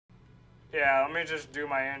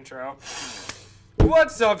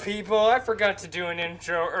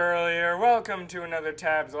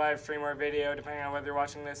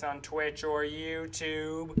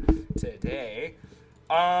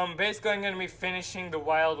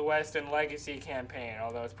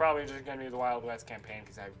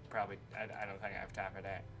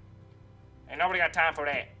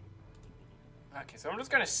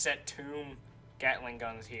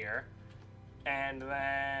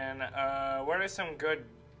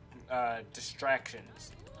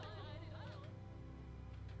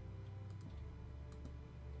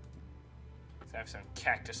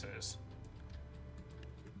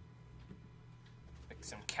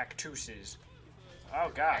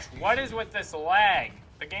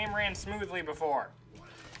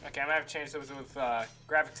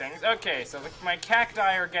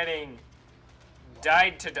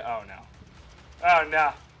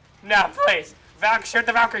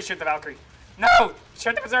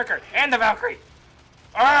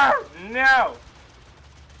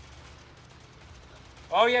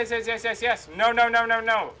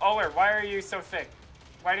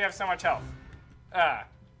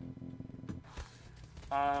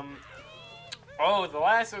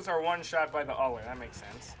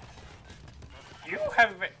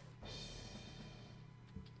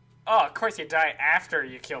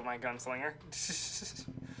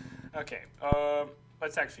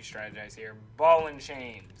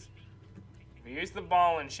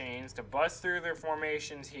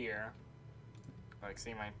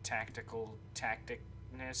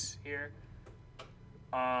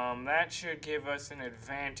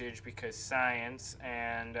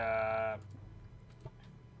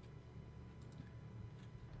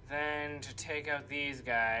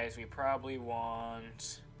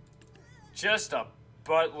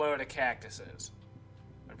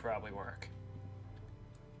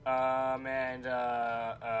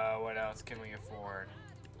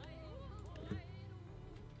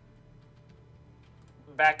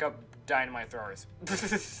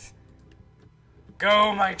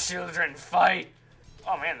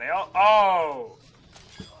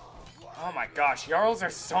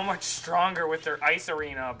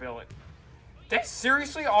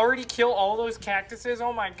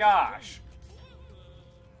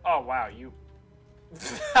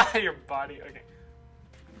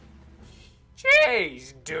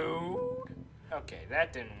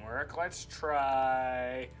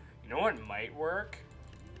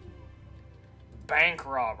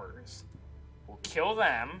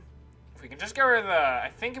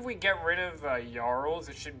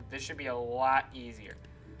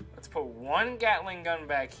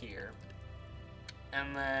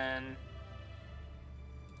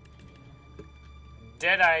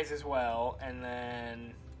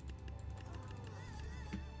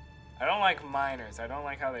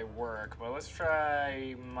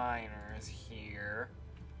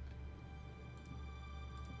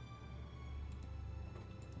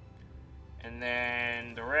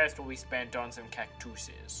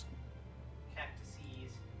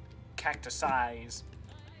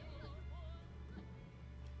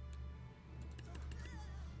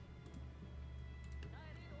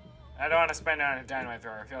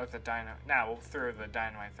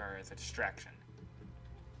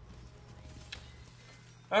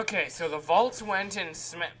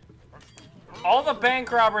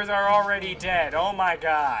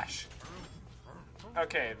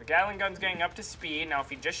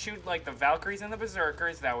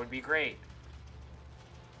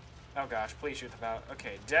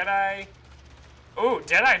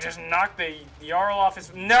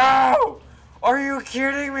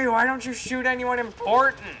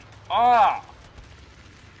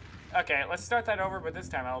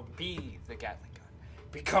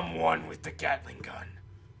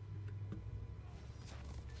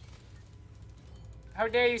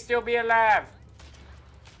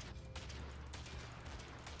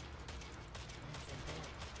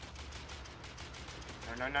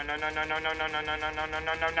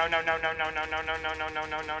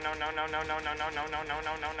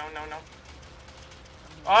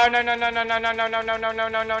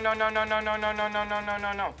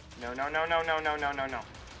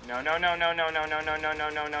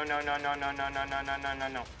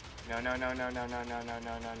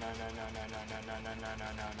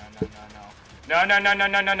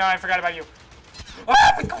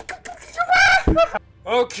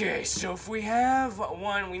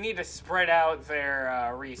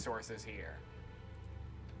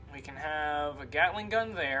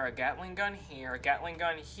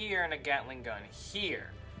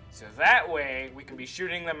So that way, we can be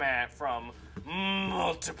shooting them at from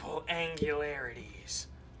multiple angularities.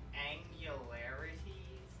 Angularities?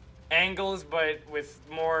 Angles, but with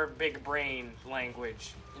more big brain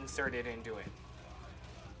language inserted into it.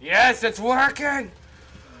 Yes, it's working!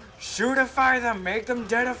 Shootify them, make them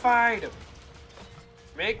deadified.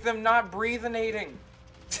 Make them not breathinating.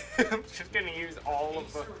 I'm just gonna use all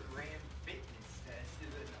of the...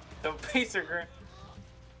 The Pacer.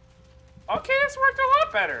 Okay, this worked a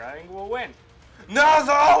lot better. I think we'll win. No,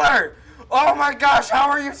 Zoller! Oh my gosh, how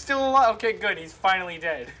are you still alive? Okay, good. He's finally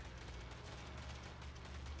dead.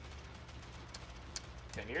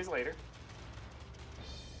 10 years later.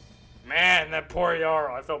 Man, that poor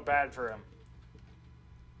Jarl. I felt bad for him.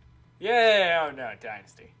 Yeah, oh no,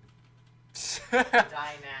 Dynasty.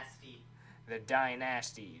 Dynasty. The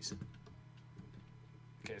Dynasties.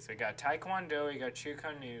 Okay, so we got Taekwondo, we got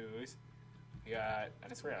Chuko News. We got, I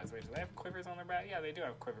just realized, wait, do they have quivers on their back? Yeah, they do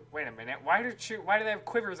have quivers. Wait a minute, why do they have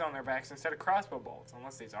quivers on their backs instead of crossbow bolts?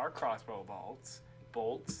 Unless these are crossbow bolts.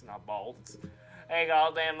 Bolts, not bolts. Hey,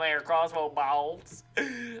 goddamn, they're crossbow bolts.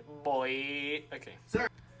 Boy. Okay. Sir.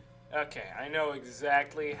 Okay, I know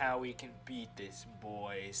exactly how we can beat this,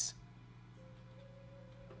 boys.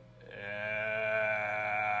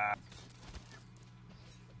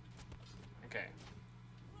 Okay.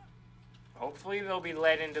 Hopefully they'll be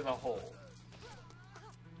led into the hole.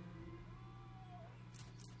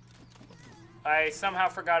 I somehow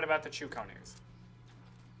forgot about the Chukoners.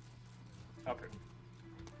 Okay.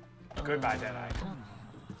 Goodbye, Deadeye.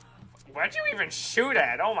 What'd you even shoot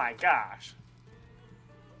at? Oh my gosh.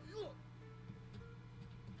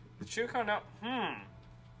 Chukon, no.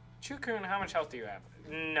 Chukun, how much health do you have?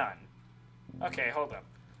 None. Okay, hold up.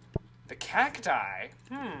 The cacti,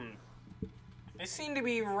 they seem to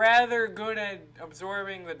be rather good at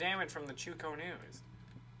absorbing the damage from the Chukonus.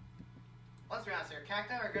 Let's be honest here,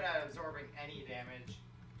 cacti are good at absorbing any damage.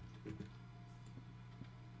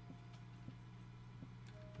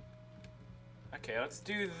 Okay, let's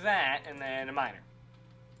do that, and then a miner.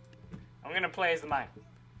 I'm gonna play as the miner.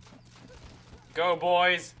 Go,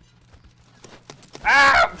 boys!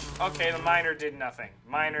 Ah! Okay, the miner did nothing.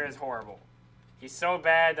 Miner is horrible. He's so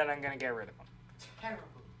bad that I'm gonna get rid of him. Terrible.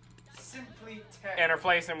 Simply terrible. And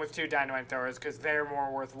replace him with 2 dynamite throwers, because they're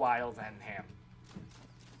more worthwhile than him.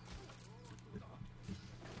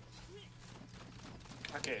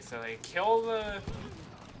 Okay, so they kill the...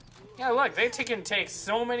 Yeah, look, they can take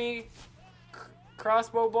so many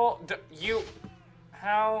crossbow bolt...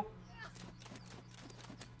 How?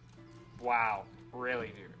 Wow. Really,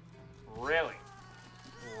 dude. Really?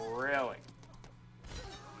 Really?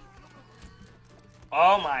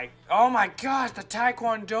 Oh my gosh, the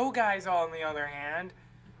Taekwondo guys, on the other hand,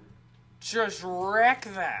 just wreck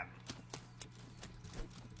them.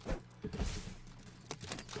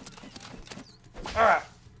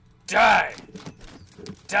 Die!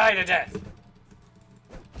 Die to death.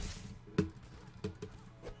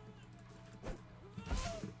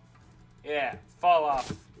 Yeah, fall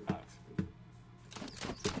off.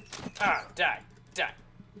 Die. Die.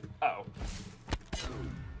 Uh-oh.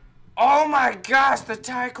 Oh my gosh, the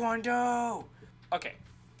Taekwondo! Okay.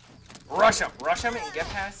 Rush him and get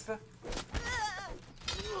past the...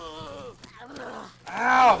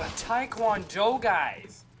 Ow, the Taekwondo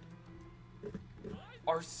guys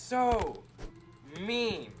are so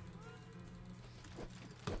mean.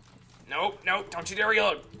 Nope, don't you dare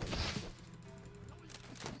reload.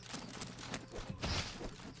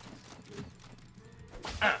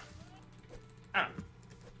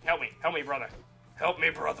 Help me, brother. Help me,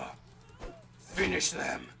 brother. Finish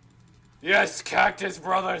them. Yes, Cactus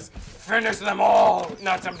Brothers. Finish them all.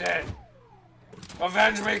 Nuts, I'm dead.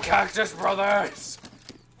 Avenge me, Cactus Brothers.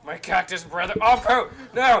 My Cactus Brother. Oh, bro.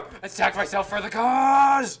 No. Attack myself for the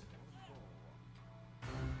cause.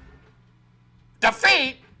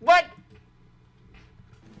 Defeat? What?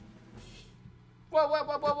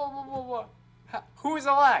 What? Who is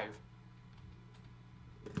alive?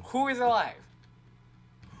 Who is alive?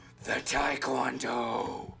 The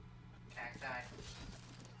Taekwondo. Cacti.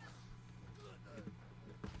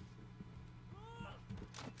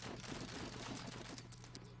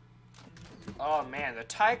 Oh man, the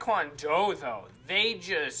Taekwondo though, they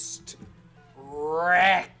just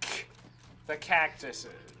wreck the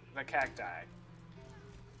cactuses, the cacti.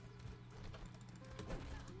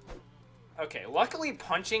 Okay, luckily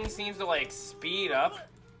punching seems to like speed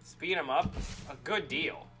them up a good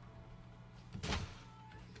deal.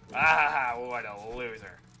 Ah, what a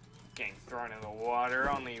loser. Getting thrown in the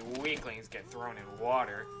water. Only weaklings get thrown in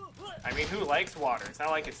water. I mean, who likes water? It's not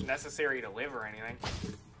like it's necessary to live or anything.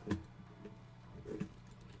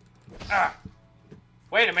 Ah!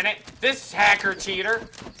 Wait a minute. This hacker cheater.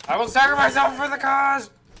 I will sacrifice myself for the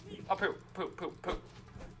cause. Oh, poop.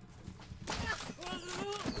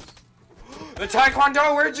 The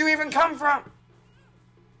Taekwondo, where'd you even come from?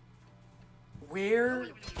 Where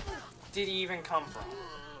did he even come from?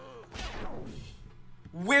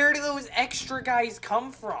 Where do those extra guys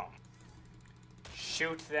come from?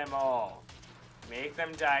 Shoot them all. Make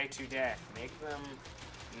them die to death. Make them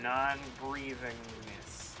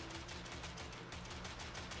non-breathingness.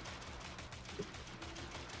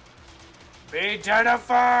 Be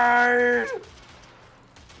identified!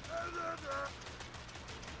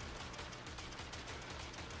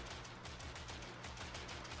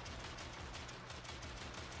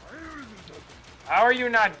 How are you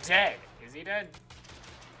not dead? Is he dead?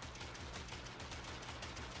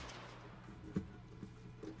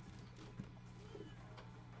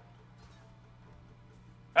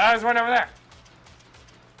 Ah, there's one over there.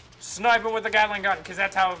 Snipe him with the Gatling gun, because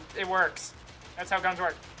that's how it works. That's how guns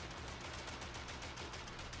work.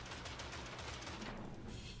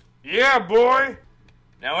 Yeah, boy!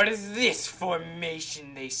 Now what is this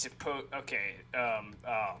formation they suppose... Okay,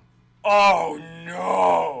 Oh,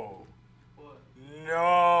 no! What?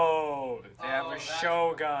 No! They have a that's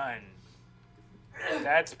Shogun.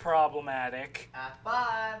 That's problematic. Have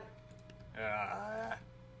fun.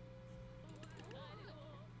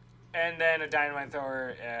 And then a dynamite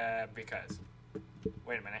thrower, because.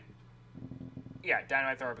 Wait a minute. Yeah,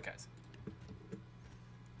 dynamite thrower because.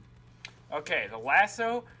 Okay, the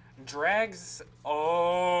lasso drags...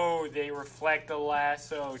 Oh, they reflect the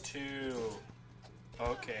lasso, too.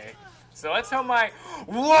 Okay. So let's hope my...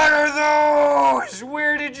 What are those?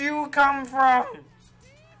 Where did you come from?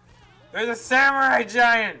 There's a samurai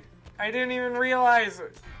giant. I didn't even realize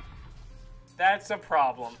it. That's a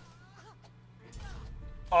problem.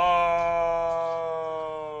 Oh.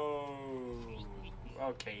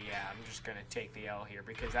 Okay, yeah, I'm just gonna take the L here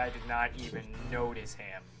because I did not even notice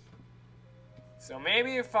him. So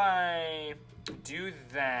maybe if I do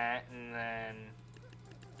that and then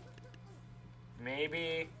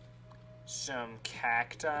maybe some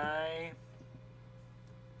cacti.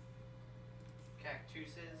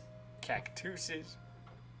 Cactuses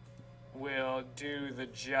will do the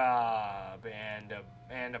job,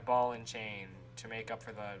 and a ball and chain to make up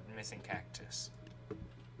for the missing cactus.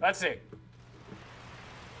 That's it.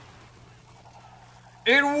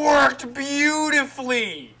 It worked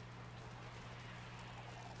beautifully!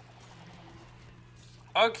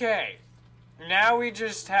 Okay. Now we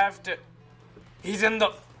just have to... He's in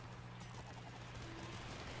the...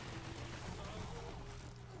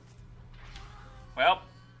 Well,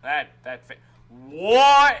 that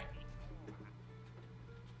what?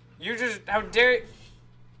 You just... How dare...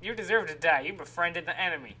 You deserve to die. You befriended the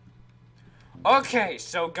enemy. Okay,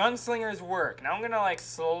 so gunslingers work. Now I'm gonna like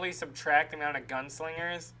slowly subtract the amount of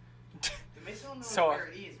gunslingers. The missile knows where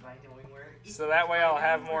it is by knowing where it is. So that way I'll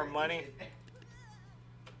have more money.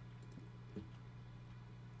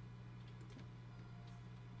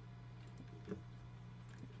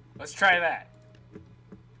 Let's try that.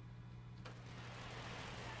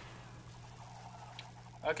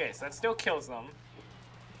 Okay, so that still kills them.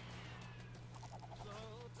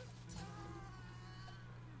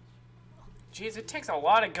 Jeez, it takes a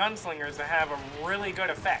lot of gunslingers to have a really good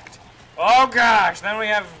effect. Oh gosh, then we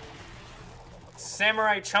have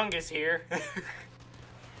Samurai Chungus here.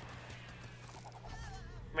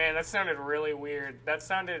 Man, that sounded really weird. That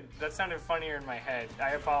sounded funnier in my head.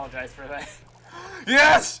 I apologize for that.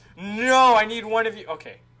 Yes! No, I need one of you.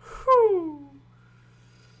 Okay. Whew.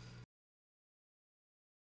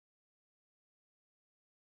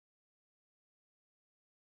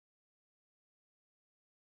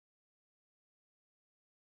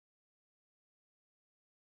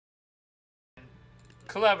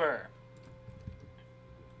 Clever.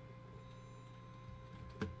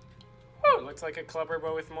 Oh, looks like a clever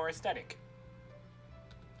but with more aesthetic.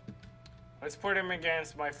 Let's put him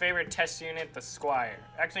against my favorite test unit, the Squire.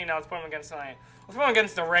 Actually, no, let's put him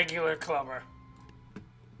against the regular Clever.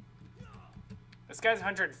 This guy's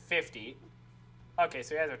 150. Okay,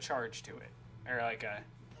 so he has a charge to it. Or like a...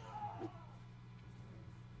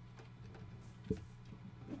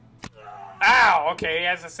 Ow! Okay, he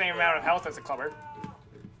has the same amount of health as a Clever.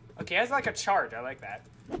 Okay, he has like a charge. I like that.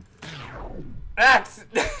 That's...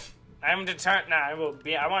 I'm determined. Nah, I want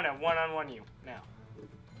to one-on-one you now.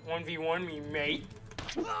 1v1 me, mate.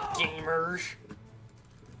 Gamers.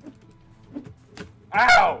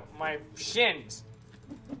 Ow! My shins.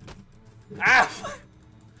 Ow!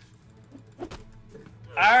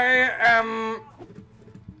 I am...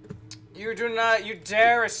 You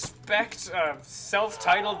dare respect a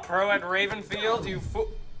self-titled pro at Ravenfield, you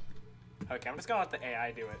fool? Okay, I'm just gonna let the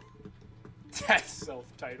AI do it. That's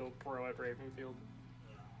self-titled pro at Ravenfield.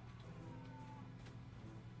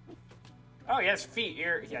 Oh, he has feet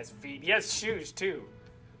here. He has feet. He has shoes, too.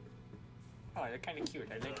 Oh, they're kind of cute.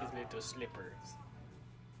 I like his little slippers.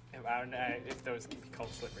 I don't know if those can be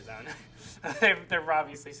called slippers. I don't know. They're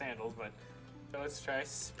obviously sandals, but... So let's try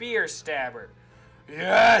Spear Stabber.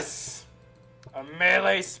 Yes! A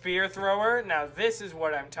melee spear thrower. Now, this is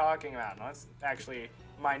what I'm talking about. Now, that's actually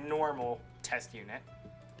my normal test unit.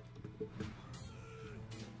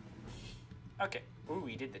 Okay. Ooh,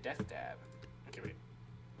 he did the death dab. Okay, wait.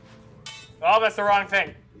 Oh, that's the wrong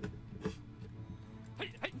thing.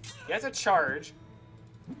 He has a charge.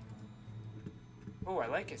 Oh, I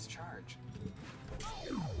like his charge.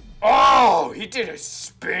 Oh, he did a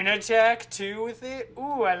spin attack too with it.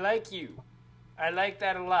 Ooh, I like you. I like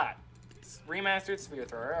that a lot. Remastered spear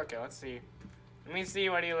thrower. Okay, let's see. Let me see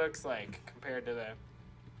what he looks like compared to the...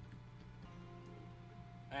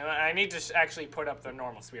 I need to actually put up the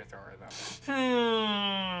normal spear thrower, though.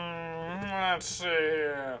 Let's see.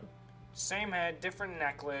 Same head, different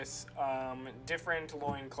necklace, different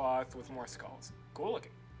loincloth with more skulls. Cool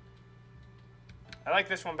looking. I like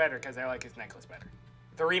this one better because I like his necklace better.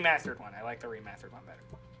 The remastered one. I like the remastered one better.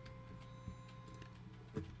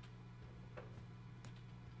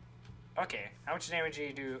 Okay, how much damage do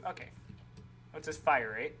you do? Okay. What's his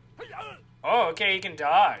fire rate? Oh, okay, he can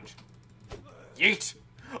dodge. Yeet!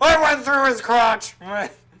 I went through his crotch!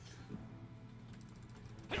 Austin.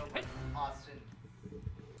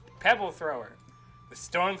 Pebble thrower. The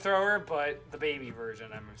stone thrower, but the baby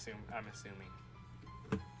version, I'm assuming.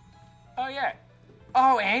 Oh, yeah.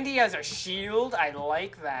 Oh, and he has a shield. I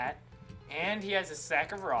like that. And he has a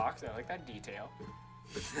sack of rocks. I like that detail.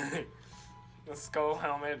 The skull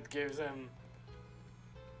helmet gives him...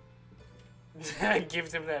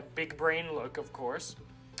 gives him that big brain look, of course.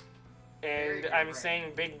 And I'm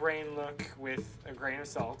saying big brain look with a grain of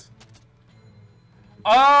salt.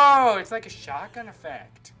 Oh, it's like a shotgun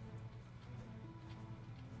effect.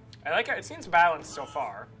 I like it. It seems balanced so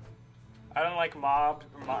far. I don't like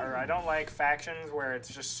or I don't like factions where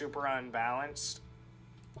it's just super unbalanced.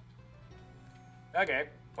 Okay,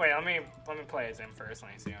 wait. Let me play as him first.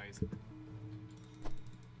 Let me see how he's.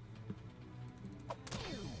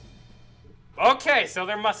 Okay, so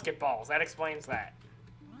they're musket balls. That explains that.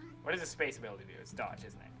 What does the space ability do? It's dodge,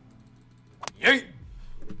 isn't it? Yeet!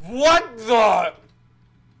 What the?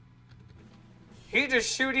 He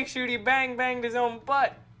just shooty bang banged his own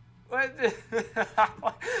butt. What the?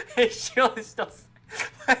 His shield is still...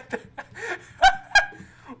 What the?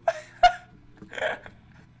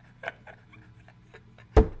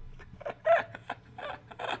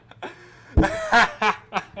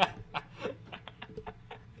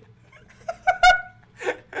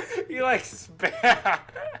 He like it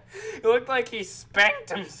looked like he spanked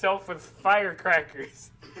himself with firecrackers.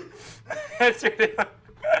 That's ridiculous.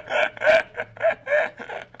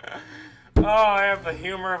 Oh, I have the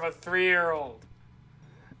humor of a 3-year-old.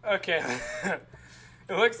 Okay.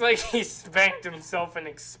 It looks like he spanked himself and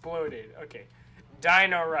exploded. Okay.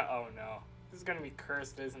 Oh no. This is gonna be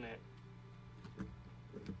cursed, isn't it?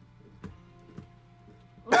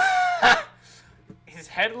 His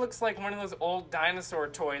head looks like one of those old dinosaur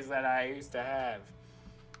toys that I used to have.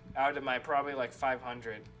 Out of my probably like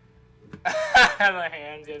 500. The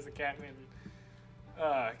hands, he has a cat mitten.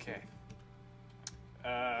 Okay.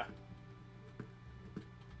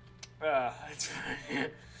 That's funny.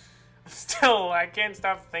 Still, I can't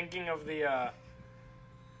stop thinking of the,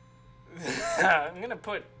 I'm gonna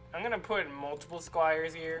put multiple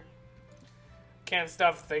squires here. Can't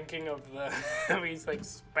stop thinking of the, he's like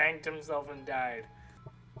spanked himself and died.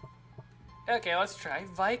 Okay, let's try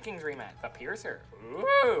Vikings rematch. The Piercer.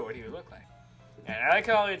 Ooh, what do you look like? And I like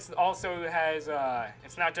how it's also has,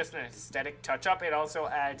 it's not just an aesthetic touch-up, it also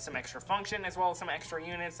adds some extra function as well as some extra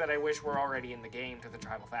units that I wish were already in the game to the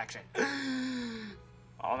tribal faction.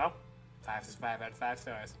 Oh no. 5 out of 5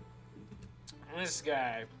 stars. This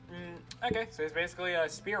guy. Okay, so he's basically a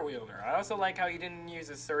spear wielder. I also like how he didn't use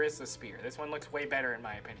a Sarissa spear. This one looks way better in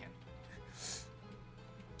my opinion.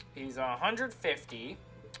 He's 150.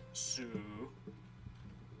 So...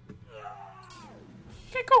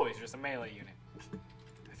 Okay, cool. He's just a melee unit.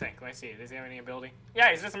 I think. Let me see. Does he have any ability?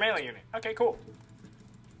 Yeah, he's just a melee unit. Okay, cool.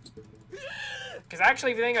 Because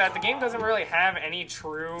actually, if you think about it, the game doesn't really have any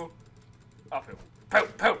true... Oh,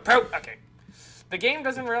 poop. Okay. The game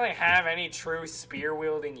doesn't really have any true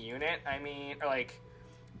spear-wielding unit. I mean, like,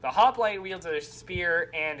 the Hoplite wields a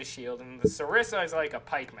spear and a shield, and the Sarissa is like a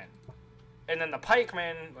pikeman. And then the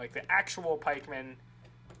pikeman, like the actual pikeman,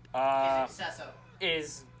 Is excessive.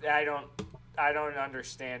 I don't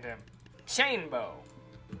understand him. Chain bow.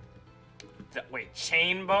 Wait,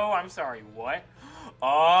 chain bow? I'm sorry, what?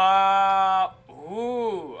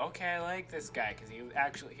 Ooh, okay, I like this guy because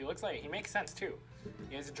he looks like he makes sense too.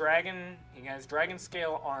 He has dragon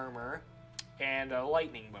scale armor and a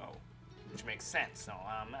lightning bow, which makes sense. So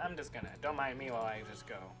I'm just gonna, don't mind me while I just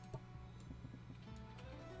go.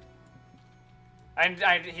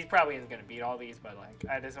 He probably isn't gonna beat all these, but like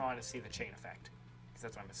I just want to see the chain effect because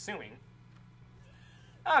that's what I'm assuming.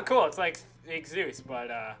 Oh, cool! It's like Zeus, but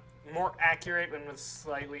more accurate and with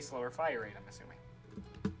slightly slower fire rate. I'm assuming.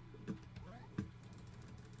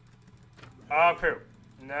 Oh, poop.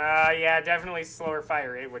 Nah, yeah, definitely slower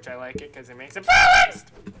fire rate, which I like it because it makes it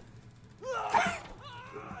balanced.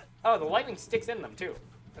 Oh, the lightning sticks in them too.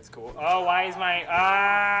 That's cool. Oh, why is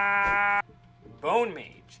my Bone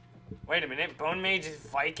Mage? Wait a minute, Bone Mage is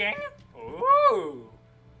Viking? Ooh.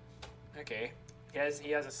 Okay. He has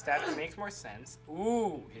a stat that makes more sense.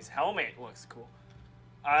 Ooh, his helmet looks cool.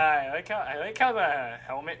 I like how the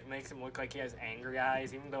helmet makes him look like he has angry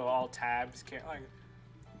eyes, even though all tabs can't like.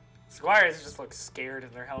 Squires just look scared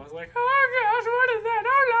in their helmets, like, oh gosh, what is that?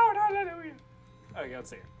 Oh no, hallelujah. Okay, let's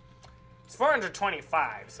see. It's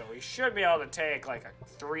 425, so we should be able to take like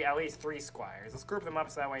at least three squires. Let's group them up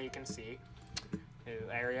so that way you can see his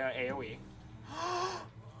area AOE.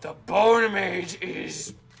 The Bone Mage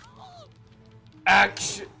is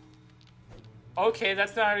okay,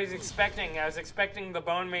 that's not what I was expecting. I was expecting the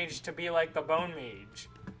Bone Mage to be like the Bone Mage,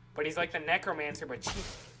 but he's like the Necromancer, but cheap.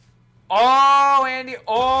 Oh, Andy!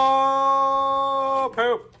 Oh,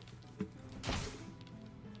 poop!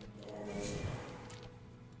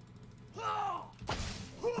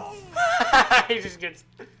 He just gets.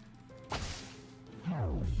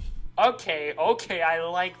 Okay, I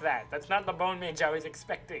like that. That's not the Bone Mage I was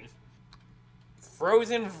expecting.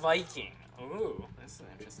 Frozen Viking. Ooh, this is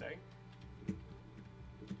interesting.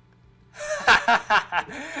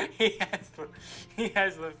 He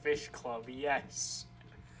has the fish club. Yes.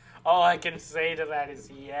 All I can say to that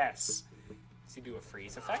is yes. Does he do a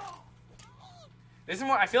freeze effect? This is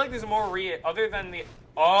more. I feel like there's more other than the.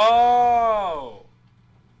 Oh.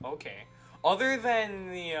 Okay. Other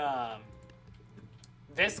than the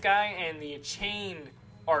this guy and the chain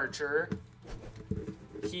archer,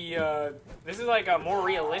 this is like a more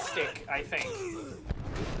realistic, I think.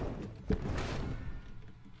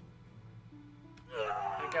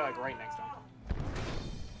 I think I like right next to him.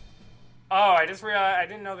 Oh, I just realized I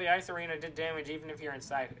didn't know the ice arena did damage even if you're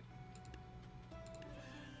inside it.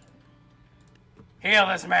 Heal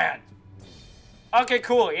this man! Okay,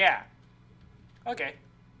 cool, yeah. Okay.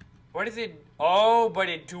 What is it? Oh, but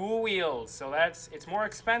it dual wields, so it's more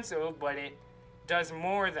expensive, but it does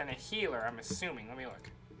more than a healer, I'm assuming. Let me look.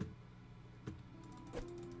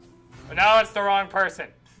 But now it's the wrong person.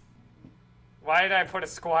 Why did I put a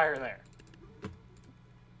squire there?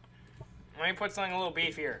 Let me put something a little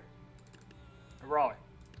beefier. Roll it.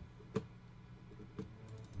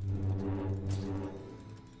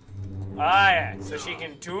 Ah, yeah. So she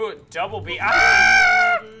can do a double beat.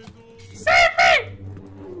 Ah! Save me!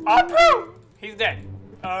 Oh, poo! He's dead.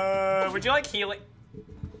 Would you like healing?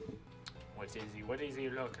 What does he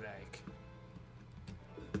look like?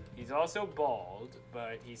 He's also bald,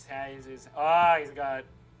 but he has his. He's got.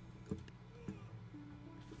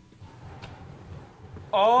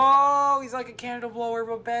 Oh, he's like a candle blower,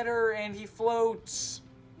 but better, and he floats.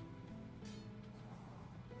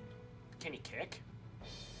 Can he kick?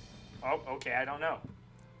 Oh, okay, I don't know.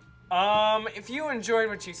 If you enjoyed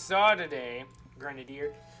what you saw today,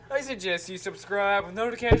 Grenadier, I suggest you subscribe with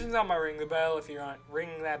notifications on. Ring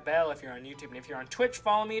that bell if you're on YouTube, and if you're on Twitch,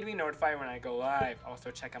 follow me to be notified when I go live.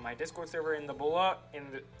 Also, check out my Discord server below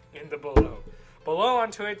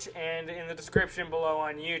on Twitch and in the description below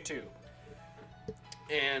on YouTube.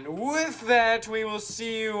 And with that, we will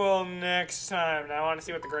see you all next time. Now I want to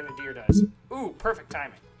see what the Grenadier does. Ooh, perfect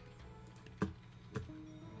timing.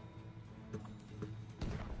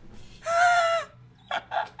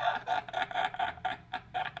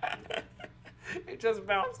 It just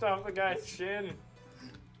bounced off the guy's shin.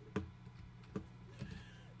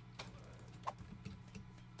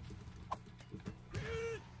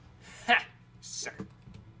 Ha! Sir.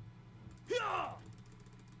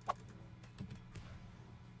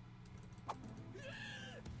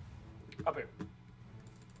 Up here.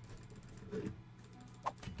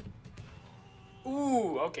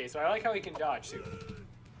 Ooh, okay, so I like how he can dodge too.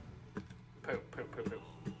 Poop, poop, poop, poop.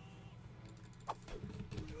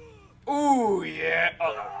 Ooh, yeah.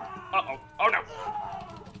 Uh-oh. Uh-oh. Oh, no.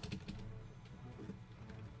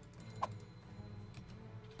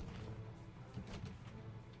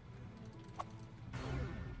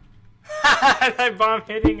 That bomb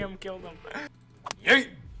hitting him killed him. Yeet!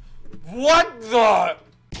 What the?